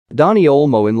Dani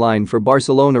Olmo in line for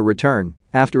Barcelona return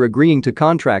after agreeing to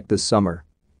contract this summer.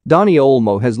 Dani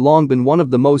Olmo has long been one of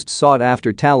the most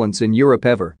sought-after talents in Europe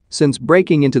ever since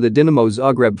breaking into the Dinamo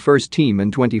Zagreb first team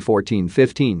in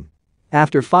 2014-15.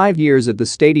 After 5 years at the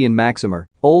Stadion Maximer,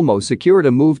 Olmo secured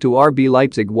a move to RB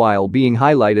Leipzig while being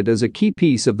highlighted as a key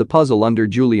piece of the puzzle under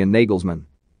Julian Nagelsmann.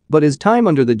 But his time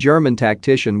under the German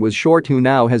tactician was short, who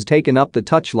now has taken up the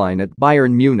touchline at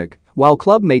Bayern Munich, while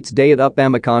club mates Dayot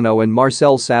Upamecano and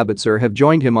Marcel Sabitzer have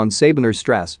joined him on Säbener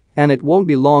Strasse, and it won't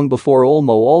be long before Olmo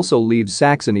also leaves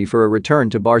Saxony for a return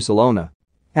to Barcelona.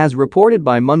 As reported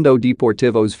by Mundo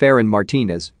Deportivo's Ferran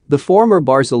Martinez, the former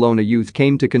Barcelona youth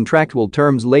came to contractual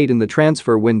terms late in the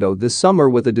transfer window this summer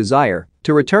with a desire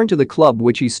to return to the club,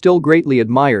 which he still greatly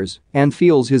admires and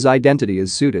feels his identity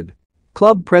is suited.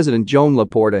 Club president Joan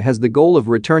Laporta has the goal of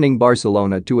returning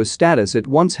Barcelona to a status it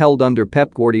once held under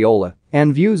Pep Guardiola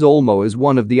and views Olmo as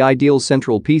one of the ideal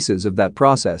central pieces of that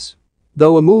process.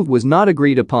 Though a move was not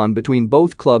agreed upon between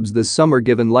both clubs this summer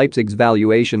given Leipzig's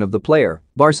valuation of the player,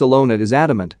 Barcelona is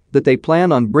adamant that they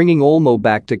plan on bringing Olmo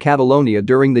back to Catalonia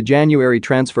during the January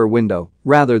transfer window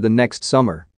rather than next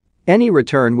summer. Any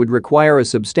return would require a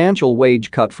substantial wage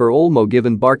cut for Olmo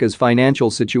given Barca's financial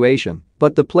situation,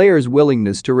 but the player's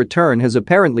willingness to return has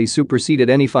apparently superseded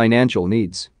any financial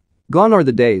needs. Gone are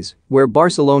the days where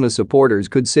Barcelona supporters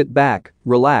could sit back,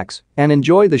 relax, and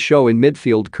enjoy the show in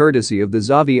midfield courtesy of the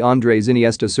Xavi, Andres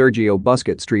Iniesta, Sergio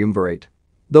Busquets triumvirate.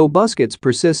 Though Busquets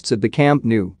persists at the Camp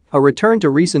Nou, a return to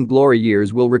recent glory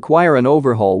years will require an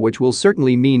overhaul, which will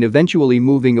certainly mean eventually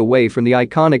moving away from the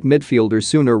iconic midfielder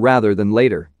sooner rather than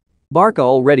later. Barca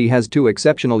already has two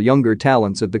exceptional younger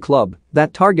talents at the club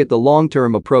that target the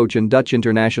long-term approach in Dutch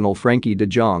international Frenkie de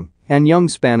Jong and young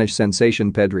Spanish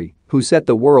sensation Pedri, who set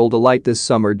the world alight this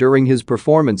summer during his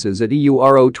performances at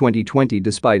Euro 2020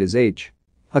 despite his age.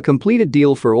 A completed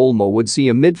deal for Olmo would see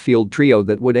a midfield trio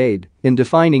that would aid in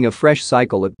defining a fresh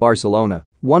cycle at Barcelona,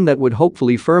 one that would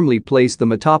hopefully firmly place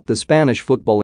them atop the Spanish football